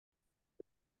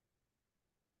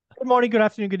Good morning, good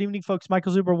afternoon, good evening, folks.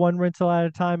 Michael Zuber, one rental at a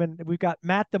time. And we've got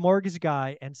Matt, the mortgage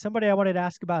guy. And somebody I wanted to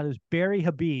ask about is Barry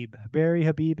Habib. Barry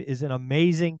Habib is an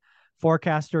amazing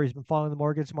forecaster. He's been following the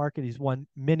mortgage market. He's won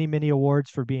many, many awards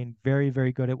for being very,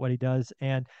 very good at what he does.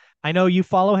 And I know you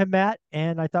follow him, Matt,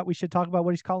 and I thought we should talk about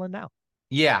what he's calling now.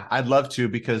 Yeah, I'd love to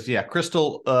because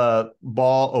Crystal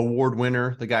Ball award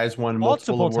winner. The guy's won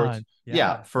multiple Multiple awards. times. Yeah,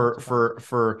 Yeah, for multiple times.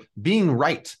 for being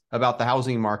right about the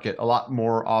housing market a lot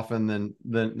more often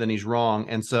than he's wrong.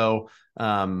 And so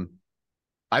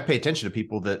I pay attention to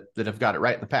people that have got it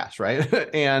right in the past, right?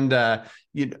 and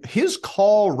his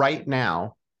call right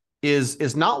now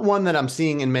is not one that I'm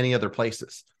seeing in many other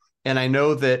places. And I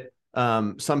know that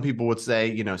some people would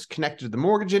say, it's connected to the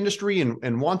mortgage industry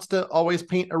and wants to always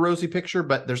paint a rosy picture,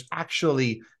 but there's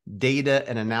actually data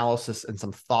and analysis and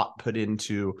some thought put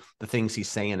into the things he's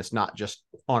saying. It's not just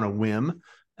on a whim.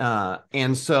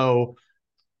 And so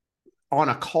on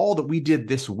a call that we did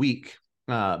this week,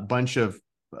 a bunch of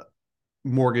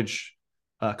mortgage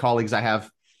colleagues I have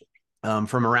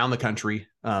from around the country,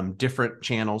 different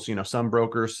channels, some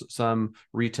brokers, some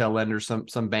retail lenders,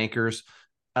 some bankers.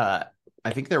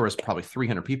 I think there was probably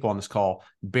 300 people on this call.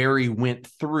 Barry went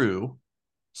through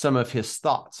some of his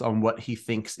thoughts on what he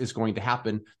thinks is going to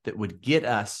happen that would get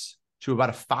us to about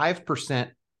a 5%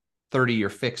 30-year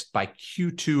fixed by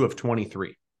Q2 of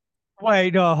 23.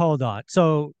 Wait, no, hold on.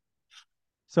 So,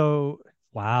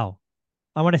 wow.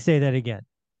 I want to say that again.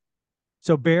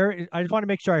 So Barry, I just want to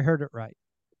make sure I heard it right.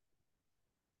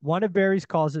 One of Barry's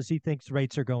calls is he thinks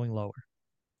rates are going lower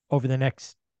over the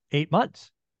next 8 months,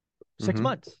 six Mm-hmm.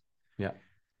 months. Yeah.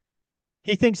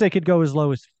 He thinks they could go as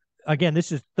low as, again,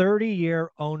 this is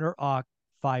 30-year owner occ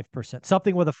 5%,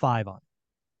 something with a five on.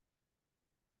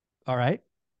 All right.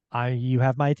 You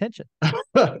have my attention.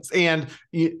 And,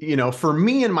 for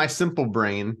me and my simple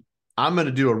brain, I'm going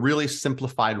to do a really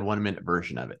simplified 1 minute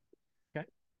version of it. Okay.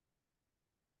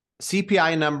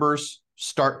 CPI numbers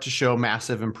start to show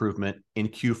massive improvement in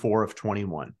Q4 of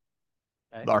 21.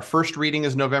 Okay. Our first reading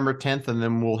is November 10th, and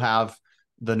then we'll have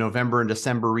the November and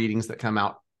December readings that come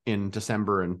out in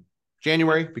December and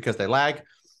January because they lag.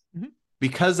 Mm-hmm.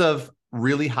 Because of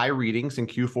really high readings in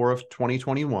Q4 of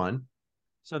 2021.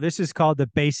 So this is called the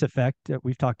base effect that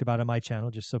we've talked about on my channel,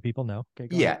 just so people know. Okay,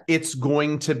 go ahead. Yeah, it's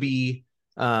going to be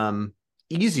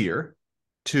easier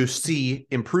to see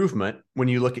improvement when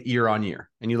you look at year on year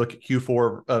and you look at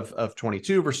Q4 of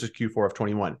 22 versus Q4 of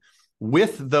 21.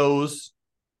 With those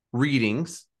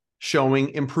readings showing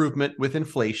improvement with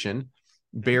inflation,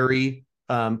 Barry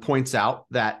points out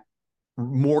that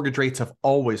mortgage rates have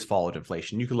always followed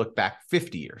inflation. You can look back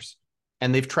 50 years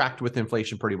and they've tracked with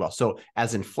inflation pretty well. So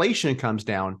as inflation comes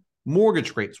down,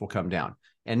 mortgage rates will come down.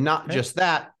 And not Okay. just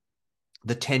that,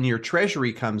 the 10-year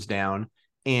treasury comes down.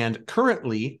 And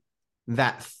currently,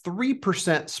 that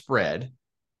 3% spread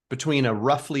between a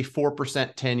roughly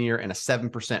 4% 10-year and a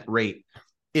 7% rate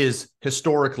is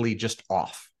historically just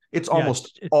off. It's Yeah,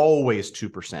 almost always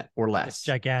 2% or it's less.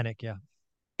 gigantic. Yeah.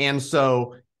 And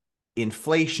so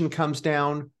inflation comes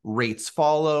down, rates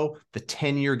follow, the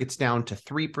 10-year gets down to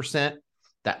 3%,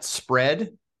 that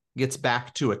spread gets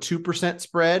back to a 2%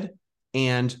 spread,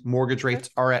 and mortgage rates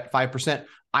are at 5%.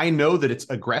 I know that it's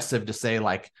aggressive to say,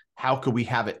 like, how could we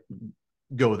have it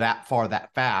go that far that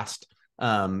fast?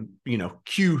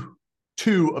 Q2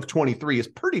 of 23 is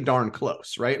pretty darn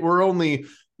close, right? We're only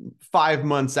 5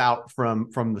 months out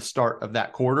from the start of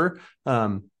that quarter.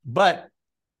 But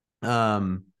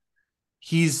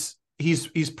he's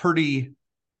pretty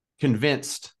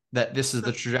convinced that this is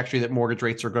the trajectory that mortgage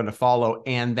rates are going to follow,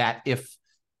 and that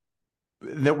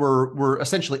we're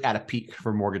essentially at a peak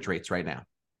for mortgage rates right now.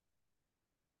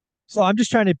 So I'm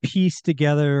just trying to piece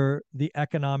together the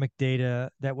economic data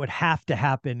that would have to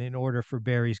happen in order for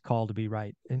Barry's call to be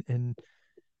right. And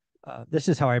this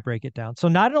is how I break it down. So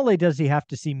not only does he have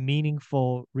to see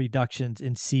meaningful reductions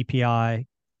in CPI,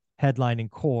 headline,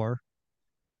 and core.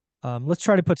 Let's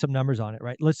try to put some numbers on it,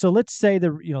 right? Let's say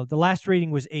the last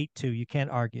reading was 8.2. You can't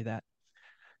argue that.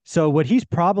 So what he's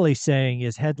probably saying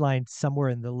is headline somewhere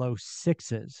in the low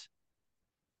sixes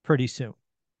pretty soon,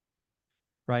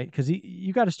 right? Because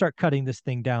you got to start cutting this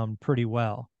thing down pretty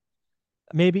well.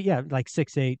 Maybe, yeah, like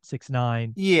 6.8,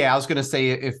 6.9. Yeah, I was gonna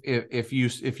say if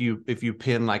you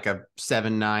pin like a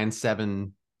 7.9, seven Yeah,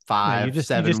 you five, just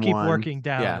seven keep one, working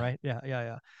down, yeah. right? Yeah, yeah,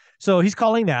 yeah. So he's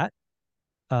calling that.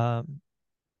 Um,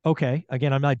 okay.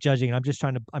 Again, I'm not judging. I'm just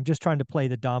trying to play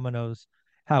the dominoes,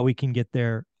 how we can get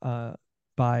there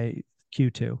by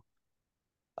Q2.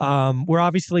 We're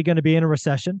obviously going to be in a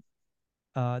recession.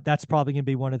 That's probably going to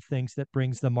be one of the things that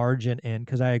brings the margin in,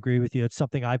 because I agree with you. It's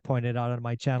something I pointed out on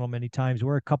my channel many times.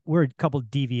 We're a couple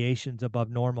deviations above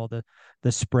normal,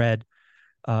 the spread.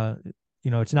 Uh,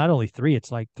 it's not only three,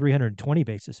 it's like 320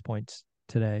 basis points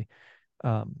today.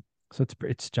 So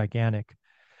it's gigantic.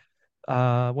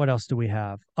 What else do we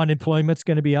have? Unemployment's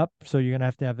going to be up, so you're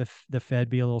going to have the Fed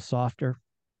be a little softer.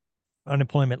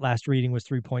 Unemployment last reading was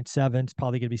 3.7. It's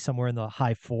probably going to be somewhere in the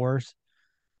high fours.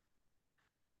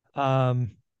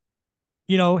 Um,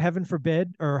 heaven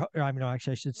forbid, or I mean,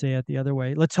 actually, I should say it the other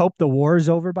way. Let's hope the war is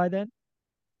over by then,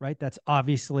 right? That's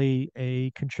obviously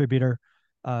a contributor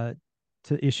uh,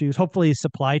 to issues. Hopefully,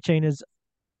 supply chain is,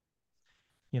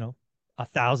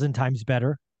 1,000 times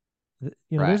better.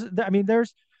 Right.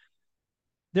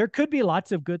 There could be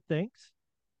lots of good things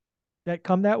that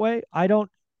come that way.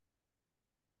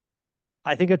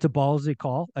 I think it's a ballsy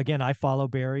call. Again, I follow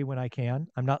Barry when I can.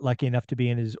 I'm not lucky enough to be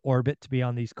in his orbit to be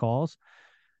on these calls.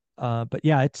 But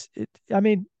yeah, I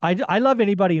mean, I love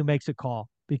anybody who makes a call,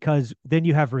 because then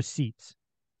you have receipts,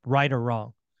 right or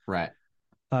wrong. Right.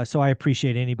 So I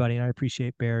appreciate anybody, and I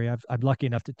appreciate Barry. I'm lucky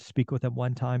enough to speak with him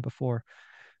one time before.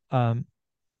 Um,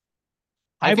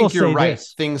 I I will think you're say right.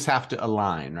 this: Things have to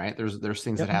align, right? There's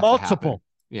things yeah, that have to happen.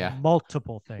 Yeah.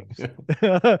 multiple things,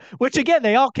 which again,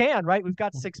 they all can, right? We've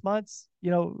got 6 months,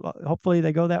 hopefully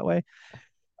they go that way.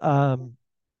 Um,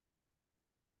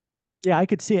 yeah, I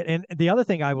could see it. And the other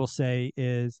thing I will say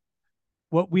is,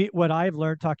 what I've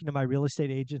learned talking to my real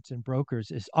estate agents and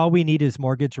brokers is all we need is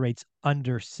mortgage rates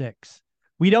under 6.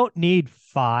 We don't need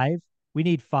 5. We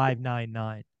need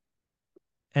 5.99,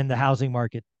 and the housing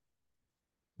market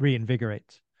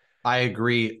reinvigorates. I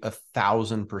agree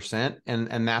 1,000%.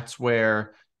 And that's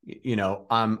where,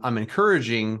 I'm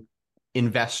encouraging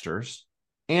investors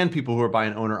and people who are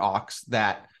buying owner occs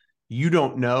that you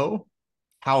don't know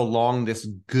how long this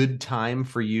good time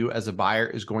for you as a buyer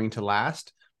is going to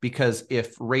last. Because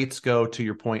if rates go, to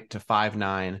your point, to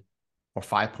 5.9 or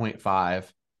 5.5,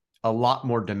 a lot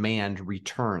more demand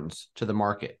returns to the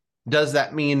market. Does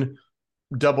that mean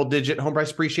double digit home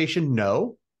price appreciation?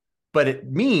 No, but it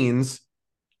means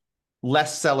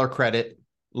less seller credit,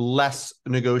 less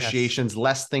Yes. negotiations,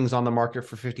 less things on the market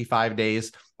for 55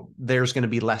 days. There's going to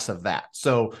be less of that.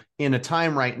 So in a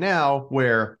time right now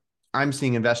where I'm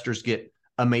seeing investors get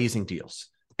amazing deals,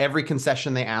 every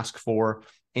concession they ask for,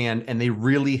 and they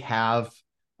really have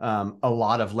a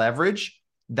lot of leverage,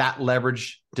 that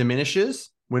leverage diminishes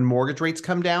when mortgage rates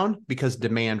come down because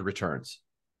demand returns.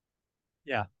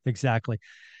 Yeah, exactly.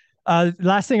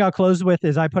 Last thing I'll close with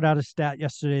is I put out a stat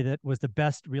yesterday that was the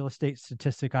best real estate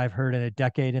statistic I've heard in a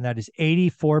decade, and that is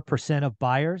 84% of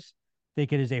buyers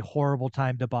think it is a horrible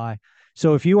time to buy.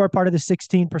 So if you are part of the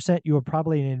 16%, you are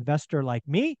probably an investor like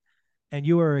me, and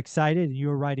you are excited and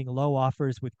you are writing low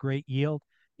offers with great yield.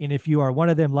 And if you are one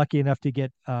of them lucky enough to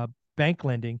get bank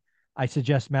lending, I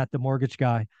suggest Matt, the mortgage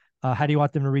guy. How do you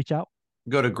want them to reach out?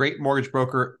 Go to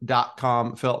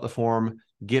greatmortgagebroker.com, fill out the form,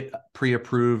 get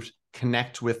pre-approved,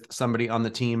 connect with somebody on the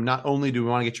team. Not only do we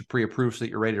want to get you pre-approved so that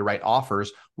you're ready to write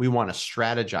offers, we want to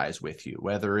strategize with you,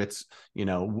 whether it's,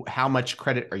 how much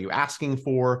credit are you asking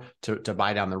for to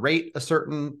buy down the rate a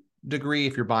certain degree.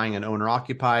 If you're buying an owner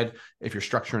occupied, if you're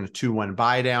structuring a 2-1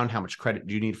 buy down, how much credit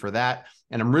do you need for that?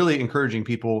 And I'm really encouraging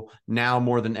people now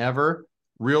more than ever,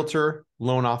 realtor,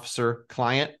 loan officer,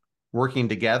 client working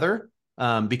together,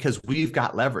 because we've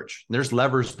got leverage. There's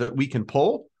levers that we can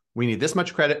pull. We need this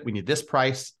much credit. We need this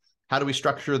price. How do we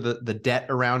structure the debt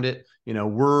around it?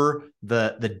 We're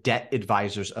the debt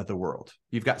advisors of the world.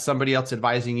 You've got somebody else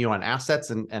advising you on assets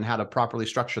and how to properly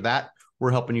structure that.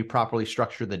 We're helping you properly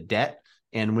structure the debt.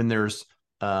 And when there's,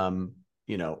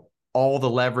 all the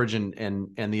leverage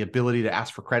and the ability to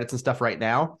ask for credits and stuff right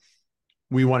now,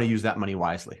 we want to use that money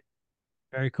wisely.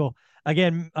 Very cool.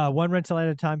 Again, one rental at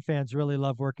a time fans really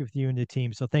love working with you and the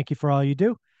team. So thank you for all you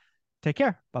do. Take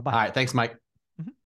care. Bye bye. All right. Thanks, Mike.